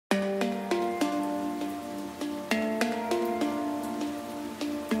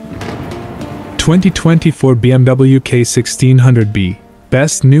2024 BMW K1600B,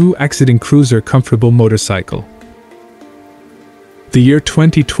 Best New Exiting Cruiser Comfortable Motorcycle. The year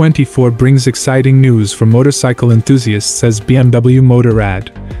 2024 brings exciting news for motorcycle enthusiasts as BMW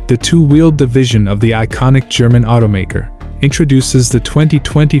Motorrad, the two-wheeled division of the iconic German automaker, introduces the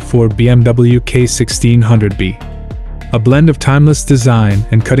 2024 BMW K1600B. A blend of timeless design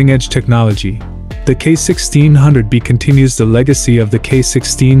and cutting-edge technology, the K1600B continues the legacy of the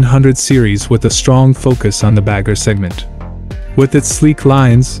K1600 series with a strong focus on the bagger segment. With its sleek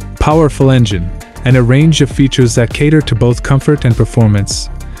lines, powerful engine, and a range of features that cater to both comfort and performance,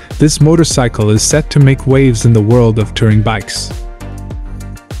 this motorcycle is set to make waves in the world of touring bikes.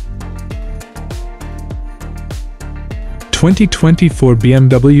 2024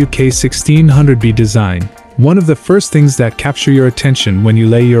 BMW K1600B design. One of the first things that capture your attention when you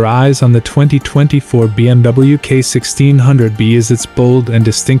lay your eyes on the 2024 BMW K1600B is its bold and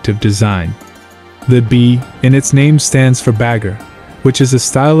distinctive design. The B in its name stands for bagger, which is a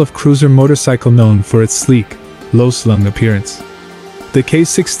style of cruiser motorcycle known for its sleek, low-slung appearance. The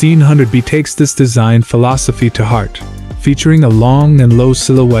K1600B takes this design philosophy to heart, featuring a long and low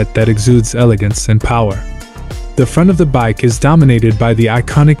silhouette that exudes elegance and power. The front of the bike is dominated by the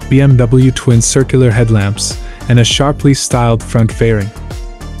iconic BMW twin circular headlamps and a sharply styled front fairing.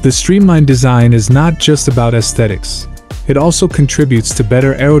 The streamlined design is not just about aesthetics, it also contributes to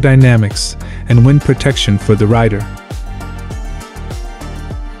better aerodynamics and wind protection for the rider.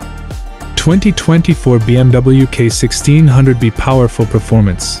 2024 BMW K1600B Powerful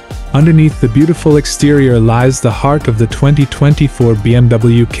Performance. Underneath the beautiful exterior lies the heart of the 2024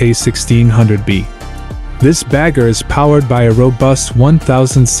 BMW K1600B. This bagger is powered by a robust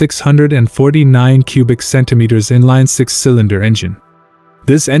 1,649 cubic centimeters inline six-cylinder engine.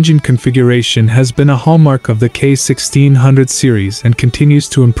 This engine configuration has been a hallmark of the K1600 series and continues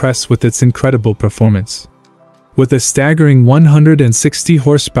to impress with its incredible performance. With a staggering 160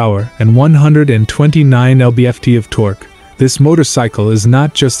 horsepower and 129 lb-ft of torque, this motorcycle is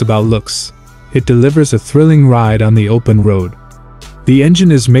not just about looks. It delivers a thrilling ride on the open road. The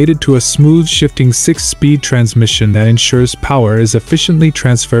engine is mated to a smooth shifting 6-speed transmission that ensures power is efficiently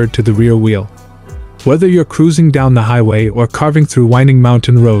transferred to the rear wheel. Whether you're cruising down the highway or carving through winding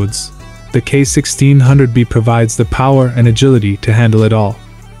mountain roads, the K1600B provides the power and agility to handle it all.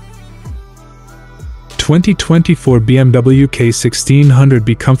 2024 BMW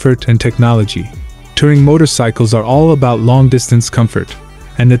K1600B Comfort and Technology. Touring motorcycles are all about long-distance comfort,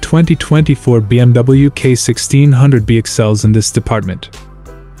 and the 2024 BMW K1600B excels in this department.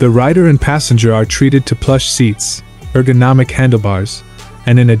 The rider and passenger are treated to plush seats, ergonomic handlebars,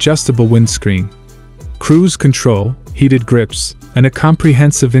 and an adjustable windscreen. Cruise control, heated grips, and a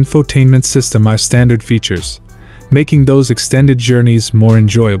comprehensive infotainment system are standard features, making those extended journeys more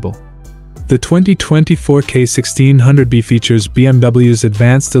enjoyable. The 2024 K1600B features BMW's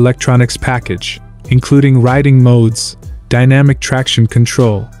advanced electronics package, including riding modes, dynamic traction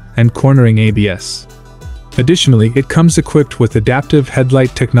control, and cornering ABS. Additionally, it comes equipped with adaptive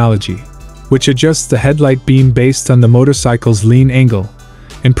headlight technology, which adjusts the headlight beam based on the motorcycle's lean angle,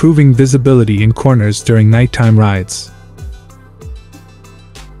 improving visibility in corners during nighttime rides.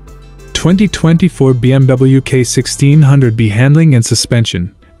 2024 BMW K1600B Handling and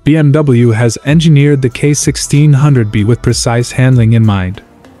Suspension. BMW has engineered the K1600B with precise handling in mind.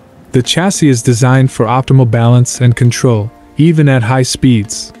 The chassis is designed for optimal balance and control, even at high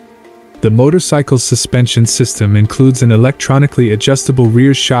speeds. The motorcycle's suspension system includes an electronically adjustable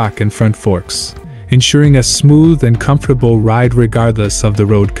rear shock and front forks, ensuring a smooth and comfortable ride regardless of the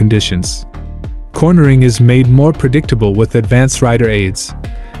road conditions. Cornering is made more predictable with advanced rider aids,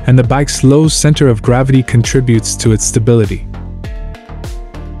 and the bike's low center of gravity contributes to its stability.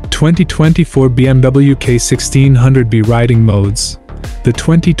 2024 BMW K1600B Riding Modes. The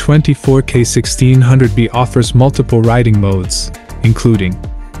 2024 K1600B offers multiple riding modes, including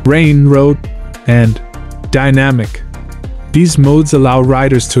Rain, Road, and Dynamic. These modes allow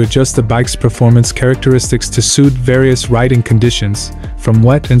riders to adjust the bike's performance characteristics to suit various riding conditions, from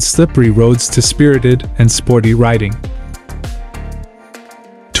wet and slippery roads to spirited and sporty riding.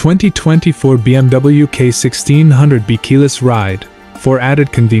 2024 BMW K1600B Keyless Ride. For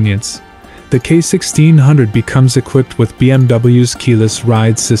added convenience, the K1600B comes equipped with BMW's keyless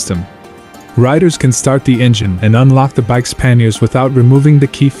ride system. Riders can start the engine and unlock the bike's panniers without removing the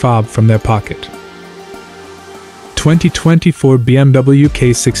key fob from their pocket. 2024 BMW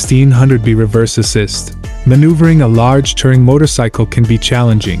K1600B Reverse Assist. Maneuvering a large touring motorcycle can be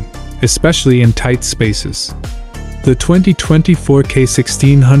challenging, especially in tight spaces. The 2024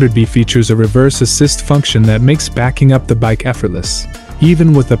 K1600B features a reverse assist function that makes backing up the bike effortless,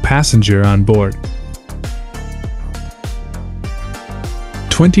 even with a passenger on board.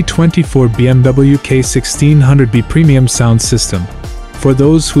 2024 BMW K1600B Premium Sound System. For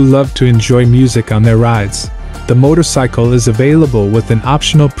those who love to enjoy music on their rides, the motorcycle is available with an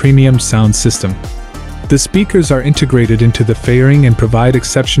optional premium sound system. The speakers are integrated into the fairing and provide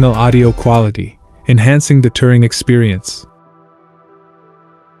exceptional audio quality, enhancing the touring experience.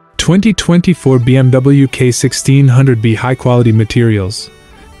 2024 BMW K1600B High-quality materials.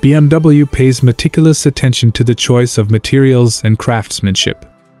 BMW pays meticulous attention to the choice of materials and craftsmanship.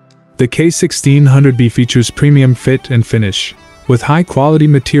 The K1600B features premium fit and finish, with high-quality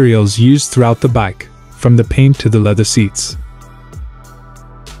materials used throughout the bike, from the paint to the leather seats.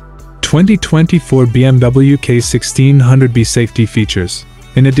 2024 BMW K1600B Safety features.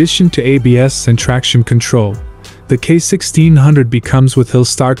 In addition to ABS and traction control, the K1600B comes with hill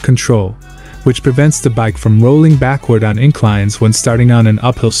start control, which prevents the bike from rolling backward on inclines when starting on an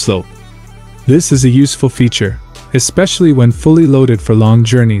uphill slope. This is a useful feature, especially when fully loaded for long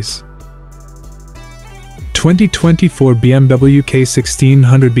journeys. 2024 BMW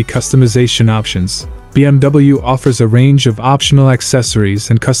K1600B Customization Options. BMW offers a range of optional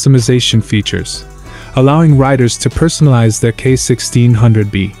accessories and customization features, allowing riders to personalize their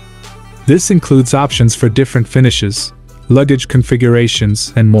K1600B. This includes options for different finishes, luggage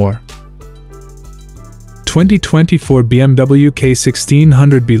configurations, and more. 2024 BMW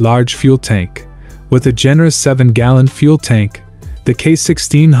K1600B Large Fuel Tank. With a generous 7-gallon fuel tank, the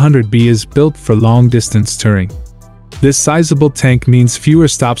K1600B is built for long-distance touring. This sizable tank means fewer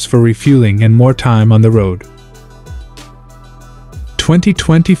stops for refueling and more time on the road.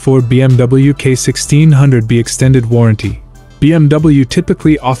 2024 BMW K1600B Extended Warranty. BMW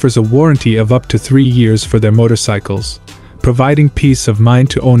typically offers a warranty of up to 3 years for their motorcycles, providing peace of mind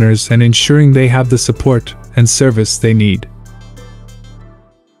to owners and ensuring they have the support and service they need.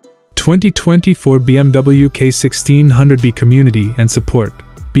 2024 BMW K1600B Community and Support.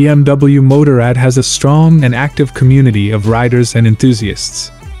 BMW Motorrad has a strong and active community of riders and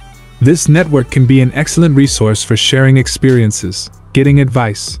enthusiasts. This network can be an excellent resource for sharing experiences, getting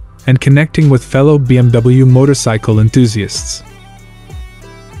advice, and connecting with fellow BMW motorcycle enthusiasts.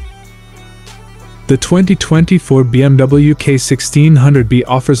 The 2024 BMW K1600B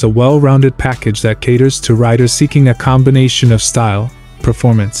offers a well-rounded package that caters to riders seeking a combination of style,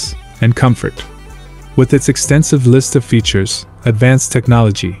 performance, and comfort. With its extensive list of features, advanced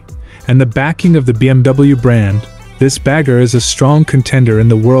technology, and the backing of the BMW brand, this bagger is a strong contender in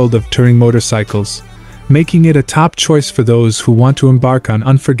the world of touring motorcycles, making it a top choice for those who want to embark on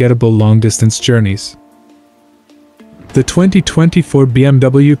unforgettable long-distance journeys. The 2024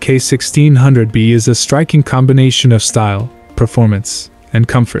 BMW K1600B is a striking combination of style, performance, and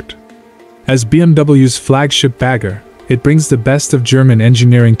comfort. As BMW's flagship bagger, it brings the best of German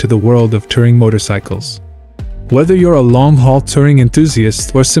engineering to the world of touring motorcycles. Whether you're a long-haul touring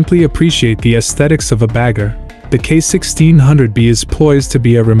enthusiast or simply appreciate the aesthetics of a bagger, the K1600B is poised to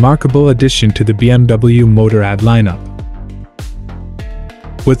be a remarkable addition to the BMW Motorrad lineup.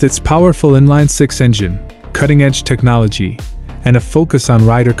 With its powerful inline-six engine, cutting-edge technology, and a focus on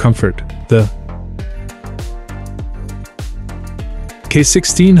rider comfort, the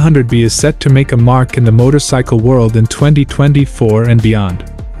K1600B is set to make a mark in the motorcycle world in 2024 and beyond.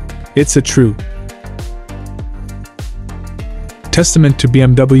 It's a true testament to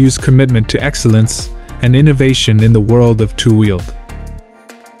BMW's commitment to excellence and innovation in the world of two-wheeled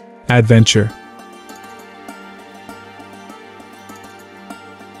adventure.